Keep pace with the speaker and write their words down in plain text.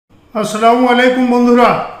আসসালামু আলাইকুম বন্ধুরা,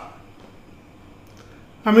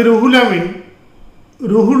 আমি রুহুল আমিন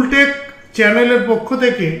রুহুল টেক চ্যানেলের পক্ষ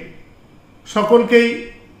থেকে সকলকেই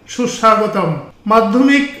সুস্বাগতম।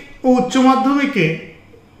 মাধ্যমিক ও উচ্চ মাধ্যমিকে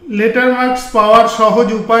লেটার মার্কস পাওয়ার সহজ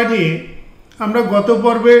উপায় নিয়ে আমরা গত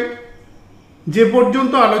পর্বে যে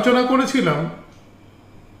পর্যন্ত আলোচনা করেছিলাম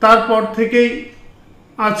তারপর থেকেই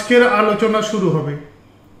আজকের আলোচনা শুরু হবে।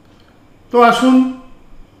 তো আসুন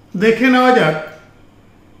দেখে নেওয়া যাক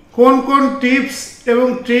কোন কোন টিপস এবং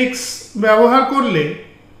ট্রিক্স ব্যবহার করলে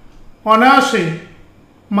অনায়াসে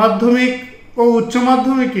মাধ্যমিক ও উচ্চ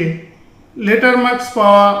মাধ্যমিকে লেটার মার্কস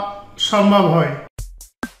পাওয়া সম্ভব হয়।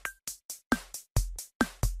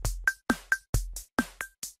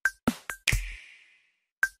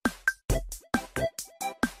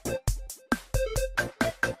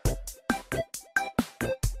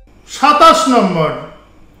 নম্বর,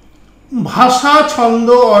 ভাষা, ছন্দ,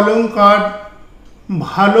 অলঙ্কার,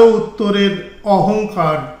 ভালো উত্তরের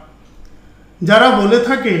অহংকার। যারা বলে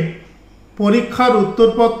থাকে পরীক্ষার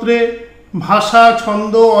উত্তরপত্রে ভাষা,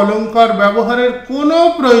 ছন্দ, অলঙ্কার ব্যবহারের কোনো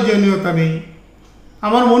প্রয়োজনীয়তা নেই,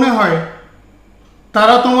 আমার মনে হয়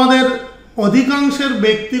তারা তোমাদের অধিকাংশের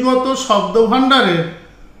ব্যক্তিগত শব্দভাণ্ডারের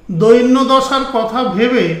দৈন্যদশার কথা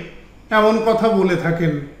ভেবে এমন কথা বলে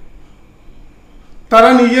থাকেন। তারা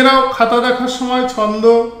নিজেরাও খাতা দেখার সময় ছন্দ,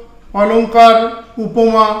 অলঙ্কার,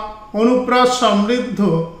 উপমা, অনুপ্রাস সমৃদ্ধ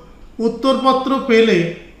উত্তরপত্র পেলে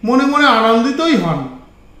মনে মনে আনন্দিতই হন,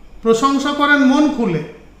 প্রশংসা করেন মন খুলে।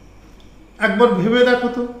 একবার ভেবে দেখো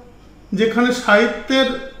তো, যেখানে সাহিত্যের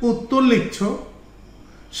উত্তর লিখছ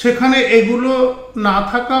সেখানে এগুলো না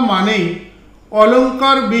থাকা মানেই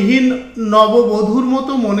অলঙ্কারবিহীন নববধূর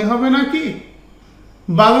মতো মনে হবে নাকি?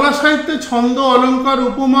 বাংলা সাহিত্যে ছন্দ, অলঙ্কার,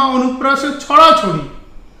 উপমা, অনুপ্রাসের ছড়াছড়ি,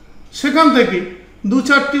 সেখান থেকে দু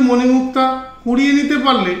চারটি মণিমুক্তা কুড়িয়ে নিতে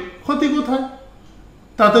পারলে ক্ষতি কোথায়?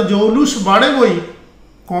 তাতে জৌলুস বাড়ে বই,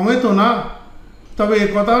 কমে তো না। তবে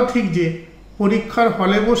একথাও ঠিক যে পরীক্ষার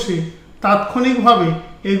হলে বসে তাৎক্ষণিকভাবে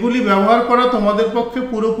এগুলি ব্যবহার করা তোমাদের পক্ষে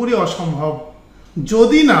পুরোপুরি অসম্ভব,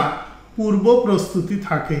 যদি না পূর্ব প্রস্তুতি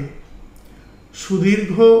থাকে।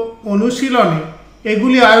 সুদীর্ঘ অনুশীলনে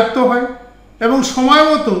এগুলি আয়ত্ত হয় এবং সময়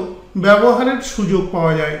মতো ব্যবহারের সুযোগ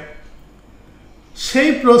পাওয়া যায়। সেই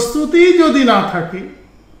প্রস্তুতি যদি না থাকে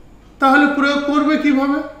তাহলে প্রয়োগ করবে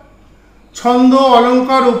কিভাবে? ছন্দ,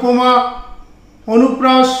 অলঙ্কার, উপমা,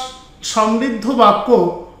 অনুপ্রাস সমৃদ্ধ বাক্য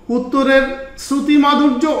উত্তরের শ্রুতি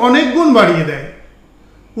মাধুর্য অনেক গুণ বাড়িয়ে দেয়,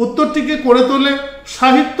 উত্তরটিকে করে তোলে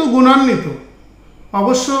সাহিত্য গুণান্বিত।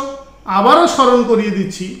 অবশ্য আবারও স্মরণ করিয়ে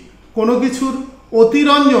দিচ্ছি, কোনো কিছুর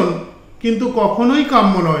অতিরঞ্জন কিন্তু কখনোই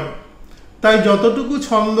কাম্য নয়। তাই যতটুকু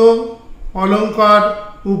ছন্দ, অলঙ্কার,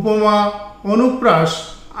 উপমা, অনুপ্রাস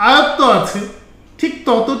আয়ত্ত আছে ঠিক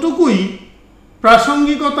ততটুকুই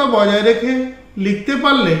প্রাসঙ্গিকতা বজায় রেখে লিখতে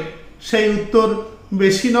পারলে সেই উত্তর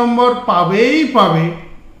বেশি নম্বর পাবেই পাবে,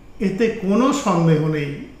 এতে কোনো সন্দেহ নেই।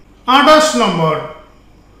 28 নম্বর,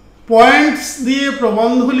 পয়েন্টস দিয়ে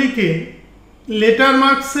প্রবন্ধ লিখে লেটার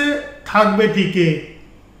মার্কসে থাকবে টিকে।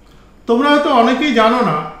 তোমরা হয়তো অনেকেই জানো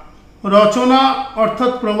না রচনা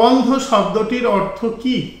অর্থাৎ প্রবন্ধ শব্দটির অর্থ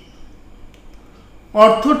কী।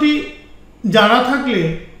 অর্থটি জানা থাকলে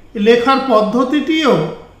লেখার পদ্ধতিটিও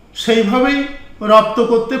সেইভাবেই রপ্ত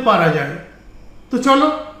করতে পারা যায়। তো চলো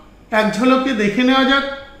এক ঝলকে দেখে নেওয়া যাক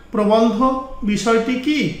প্রবন্ধ বিষয়টি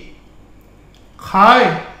কি। খায়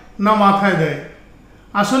না মাথায় দেয়?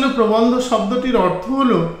 আসলে প্রবন্ধ শব্দটির অর্থ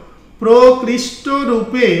হলো প্রকৃষ্ট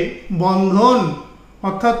রূপে বন্ধন,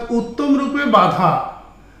 অর্থাৎ উত্তম রূপে বাধা।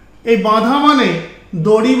 এই বাধা মানে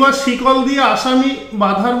দড়ি বা শিকল দিয়ে আসামি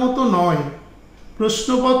বাধার মতো নয়,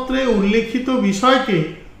 প্রশ্নপত্রে উল্লিখিত বিষয়কে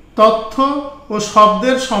তথ্য ও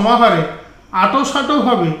শব্দের সমাহারে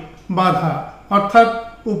আঁটোসাঁটোভাবে বাধা অর্থাৎ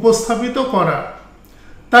উপস্থাপিত করা।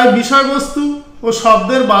 তাই বিষয়বস্তু ও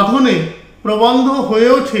শব্দের বাঁধনে প্রবন্ধ হয়ে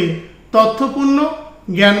ওঠে তথ্যপূর্ণ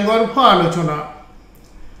জ্ঞানগর্ভ আলোচনা।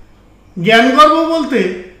 জ্ঞানগর্ভ বলতে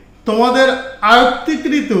তোমাদের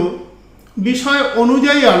আয়ত্তীকৃত বিষয়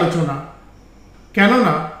অনুযায়ী আলোচনা।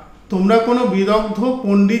 কেননা তোমরা কোনো বিদগ্ধ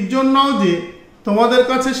পণ্ডিতজন নও যে তোমাদের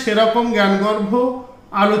কাছে সেরকম জ্ঞানগর্ভ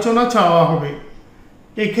আলোচনা চাওয়া হবে।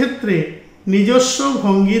 এক্ষেত্রে নিজস্ব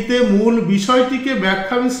ভঙ্গিতে মূল বিষয়টিকে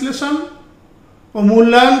ব্যাখ্যা, বিশ্লেষণ ও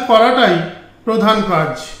মূল্যায়ন করাটাই প্রধান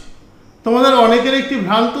কাজ। তোমাদের অনেকের একটি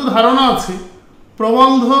ভ্রান্ত ধারণা আছে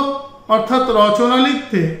প্রবন্ধ অর্থাৎ রচনা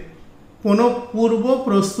লিখতে কোনো পূর্ব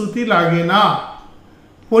প্রস্তুতি লাগে না।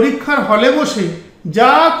 পরীক্ষার হলে বসে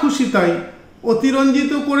যা খুশি তাই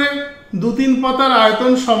অতিরঞ্জিত করে 2-3 পাতার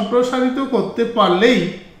আয়তন সম্প্রসারিত করতে পারলেই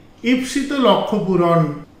ঈপ্সিত লক্ষ্য পূরণ।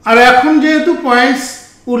 আর এখন যেহেতু পয়েন্টস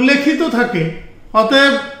উল্লেখিত থাকে,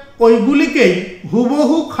 অতএব ওইগুলিকেই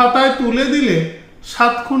হুবহু খাতায় তুলে দিলে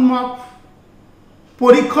 7 খুন মাপ।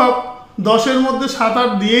 পরীক্ষক 10-এর মধ্যে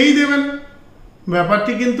 7-8 দিয়েই দেবেন।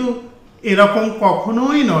 ব্যাপারটি কিন্তু এরকম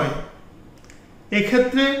কখনোই নয়।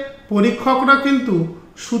 এক্ষেত্রে পরীক্ষকরা কিন্তু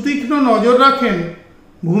সুতীক্ষ্ণ নজর রাখেন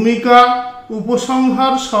ভূমিকা,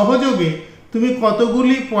 উপসংহার সহযোগে তুমি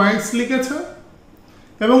কতগুলি পয়েন্টস লিখেছ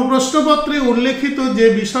এবং প্রশ্নপত্রে উল্লেখিত যে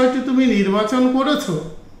বিষয়টি তুমি নির্বাচন করেছ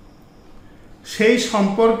সেই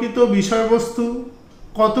সম্পর্কিত বিষয়বস্তু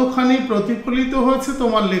কতখানি প্রতিফলিত হয়েছে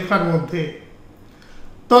তোমার লেখার মধ্যে।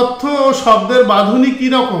 তথ্য ও শব্দের বাঁধুনি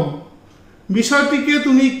কীরকম, বিষয়টিকে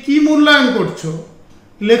তুমি কি মূল্যায়ন করছো,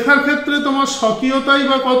 লেখার ক্ষেত্রে তোমার স্বকীয়তাই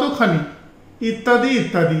বা কতখানি, ইত্যাদি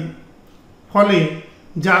ইত্যাদি। ফলে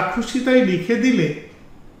যা খুশি তাই লিখে দিলে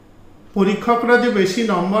পরীক্ষকরা যে বেশি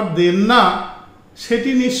নম্বর দেন না সেটি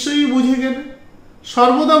নিশ্চয়ই বুঝে গেলে।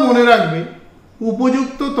 সর্বদা মনে রাখবে,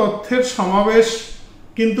 উপযুক্ত তথ্যের সমাবেশ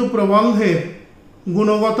কিন্তু প্রবন্ধের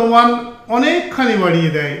গুণগত মান অনেকখানি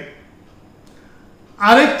বাড়িয়ে দেয়।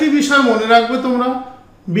 আরেকটি বিষয় মনে রাখবে তোমরা,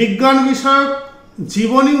 বিজ্ঞান বিষয়ক,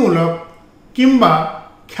 জীবনীমূলক কিংবা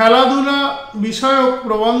খেলাধুলা বিষয়ক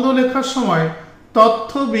প্রবন্ধ লেখার সময়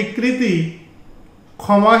তথ্য বিকৃতি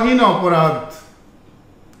ক্ষমাহীন অপরাধ।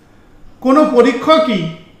 কোনো পরীক্ষকই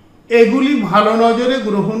এগুলি ভালো নজরে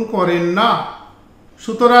গ্রহণ করেন না।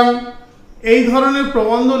 সুতরাং এই ধরনের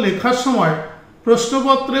প্রবন্ধ লেখার সময়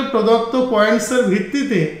প্রশ্নপত্রে প্রদত্ত পয়েন্টসের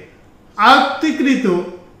ভিত্তিতে আয়ত্তীকৃত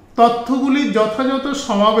তথ্যগুলির যথাযথ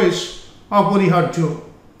সমাবেশ অপরিহার্য।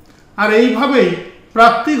 আর এইভাবেই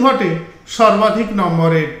প্রাপ্তি ঘটে সর্বাধিক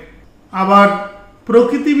নম্বরের। আবার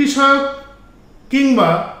প্রকৃতি বিষয়ক কিংবা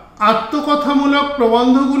আত্মকথামূলক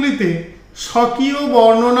প্রবন্ধগুলিতে স্বকীয়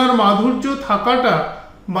বর্ণনার মাধুর্য থাকাটা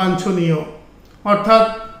বাঞ্ছনীয়। অর্থাৎ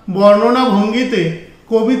বর্ণনা ভঙ্গিতে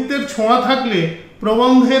কবিত্বের ছোঁয়া থাকলে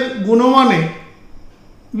প্রবন্ধের গুণমানে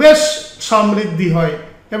বেশ সমৃদ্ধি হয়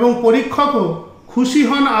এবং পরীক্ষকও খুশি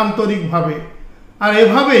হন আন্তরিকভাবে। আর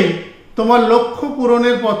এভাবেই তোমার লক্ষ্য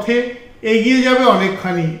পূরণের পথে এগিয়ে যাবে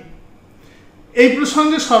অনেকখানি। এই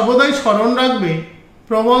প্রসঙ্গে সর্বদাই স্মরণ রাখবে,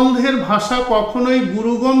 প্রবন্ধের ভাষা কখনোই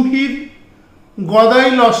গুরুগম্ভীর গদাই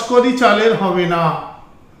লস্করি চালের হবে না।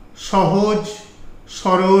 সহজ,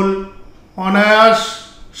 সরল, অনায়াস,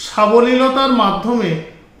 সাবলীলতার মাধ্যমে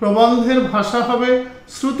প্রবন্ধের ভাষা হবে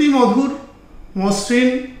শ্রুতিমধুর, মসৃণ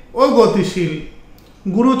ও গতিশীল,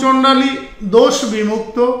 গুরুচণ্ডালী দোষ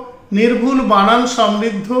বিমুক্ত, নির্ভুল বানান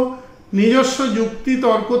সমৃদ্ধ, নিজস্ব যুক্তি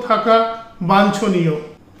তর্ক থাকা বাঞ্ছনীয়।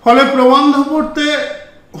 ফলে প্রবন্ধ পড়তে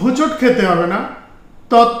হোঁচট খেতে হবে না।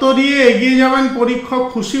 তত্ত্ব দিয়ে এগিয়ে যাবেন পরীক্ষক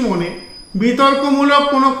খুশি মনে। বিতর্কমূলক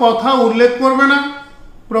কোনো কথা উল্লেখ করবে না।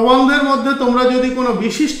 প্রবন্ধের মধ্যে তোমরা যদি কোনো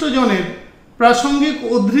বিশিষ্ট জনের প্রাসঙ্গিক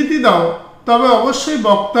উদ্ধৃতি দাও তবে অবশ্যই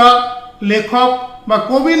বক্তা, লেখক বা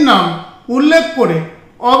কবির নাম উল্লেখ করে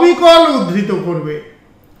অবিকল উদ্ধৃত করবে।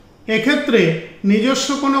 এক্ষেত্রে নিজস্ব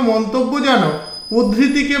কোনো মন্তব্য যেন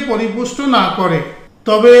উদ্ধৃতিকে পরিপুষ্ট না করে।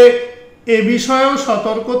 তবে এ বিষয়েও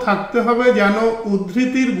সতর্ক থাকতে হবে যেন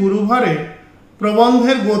উদ্ধৃতির গুরুভারে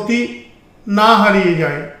প্রবন্ধের গতি না হারিয়ে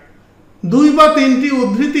যায়। 2 বা 3টি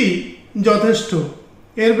উদ্ধৃতি যথেষ্ট।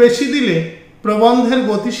 এর বেশি দিলে প্রবন্ধের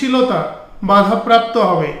গতিশীলতা বাধাপ্রাপ্ত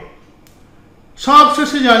হবে।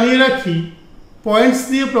 সবশেষে জানিয়ে রাখি, পয়েন্টস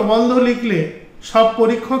দিয়ে প্রবন্ধ লিখলে সব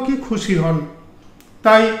পরীক্ষকই খুশি হন।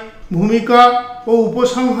 তাই ভূমিকা ও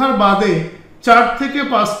উপসংহার বাদে 4 থেকে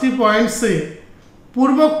 5টি পয়েন্টসে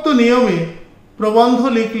পূর্বোক্ত নিয়মে প্রবন্ধ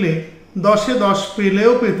লিখলে 10-এ 10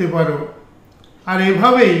 পেলেও পেতে পারো। আর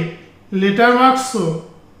এভাবেই লেটার মার্কসও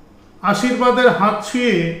আশীর্বাদের হাত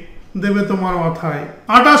ছুঁয়ে দেবে তোমার মাথায়।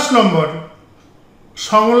 28 নম্বর,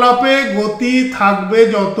 সংলাপে গতি থাকবে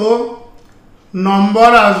যত,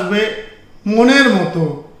 নম্বর আসবে মনের মতো।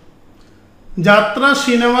 যাত্রা,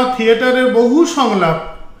 সিনেমা, থিয়েটারের বহু সংলাপ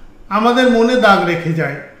আমাদের মনে দাগ রেখে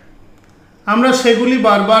যায়। আমরা সেগুলি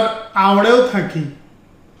বারবার আওড়েও থাকি,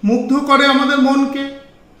 মুগ্ধ করে আমাদের মনকে।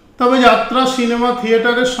 তবে যাত্রা, সিনেমা,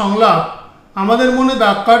 থিয়েটারের সংলাপ আমাদের মনে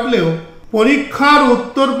দাগ কাটলেও পরীক্ষার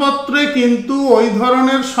উত্তরপত্রে কিন্তু ওই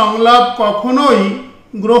ধরনের সংলাপ কখনোই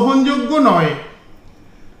গ্রহণযোগ্য নয়।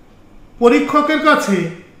 পরীক্ষকের কাছে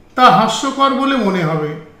তা হাস্যকর বলে মনে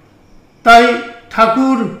হবে। তাই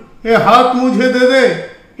ঠাকুর এ হাত মুঝে দে দে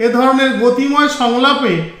এ ধরনের গতিময়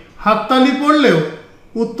সংলাপে হাততালি পড়লেও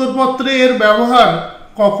উত্তরপত্রে এর ব্যবহার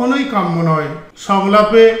কখনোই কাম্য নয়।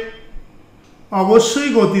 সংলাপে অবশ্যই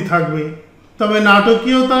গতি থাকবে, তবে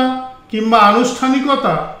নাটকীয়তা কিংবা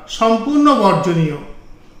আনুষ্ঠানিকতা সম্পূর্ণ বর্জনীয়।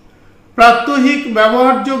 প্রাত্যহিক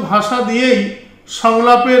ব্যবহার্য ভাষা দিয়েই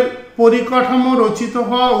সংলাপের পরিকাঠামো রচিত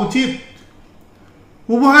হওয়া উচিত।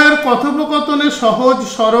 উভয়ের কথোপকথনে সহজ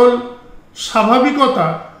সরল স্বাভাবিকতা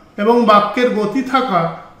এবং বাক্যের গতি থাকা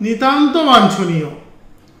নিতান্ত বাঞ্ছনীয়।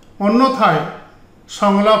 অন্যথায়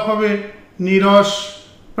সংলাপ হবে নীরস,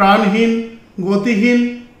 প্রাণহীন, গতিহীন,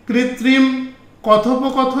 কৃত্রিম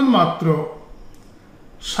কথোপকথন মাত্র।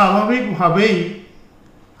 স্বাভাবিকভাবেই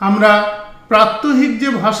আমরা প্রাত্যহিক যে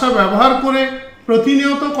ভাষা ব্যবহার করে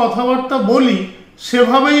প্রতিনিয়ত কথাবার্তা বলি,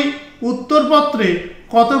 সেভাবেই উত্তরপত্রে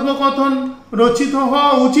কথোপকথন রচিত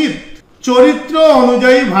হওয়া উচিত। চরিত্র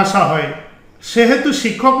অনুযায়ী ভাষা হয়, সেহেতু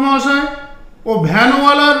শিক্ষক মহাশয় ও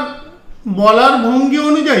ভ্যানওয়ালার বলার ভঙ্গি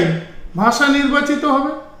অনুযায়ী ভাষা নির্বাচিত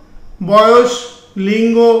হবে। বয়স,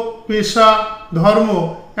 লিঙ্গ, পেশা, ধর্ম,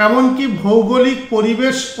 এমনকি ভৌগোলিক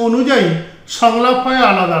পরিবেশ অনুযায়ী সংলাপ হয়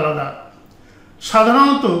আলাদা আলাদা।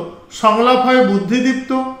 সাধারণত সংলাপ হয়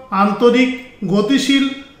বুদ্ধিদীপ্ত, আন্তরিক, গতিশীল,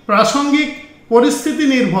 প্রাসঙ্গিক, পরিস্থিতি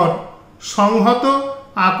নির্ভর, সংহত,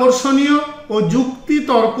 আকর্ষণীয় ও যুক্তি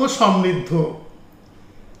তর্ক সমৃদ্ধ।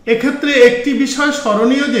 এক্ষেত্রে একটি বিষয়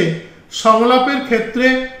স্মরণীয় যে সংলাপের ক্ষেত্রে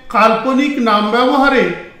কাল্পনিক নাম ব্যবহারে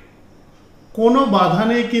কোনো বাধা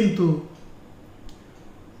নেই, কিন্তু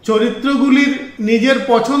চরিত্রগুলির নিজের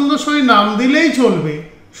পছন্দসই নাম দিলেই চলবে।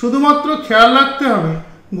 শুধুমাত্র খেয়াল রাখতে হবে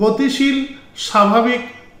গতিশীল, স্বাভাবিক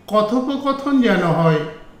কথোপকথন যেন হয়।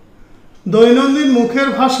 দৈনন্দিন মুখের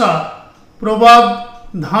ভাষা, প্রবাদ,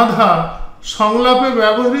 ধাঁধা সংলাপে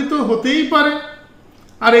ব্যবহৃত হতেই পারে।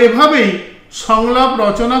 আর এভাবেই সংলাপ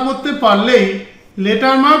রচনা করতে পারলেই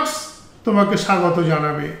লেটার মার্কস তোমাকে স্বাগত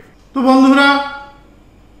জানাবে। তো বন্ধুরা,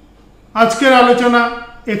 আজকের আলোচনা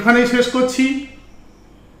এখানেই শেষ করছি।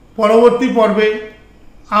 পরবর্তী পর্বে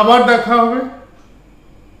আবার দেখা হবে।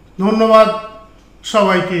 ধন্যবাদ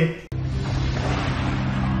সবাইকে।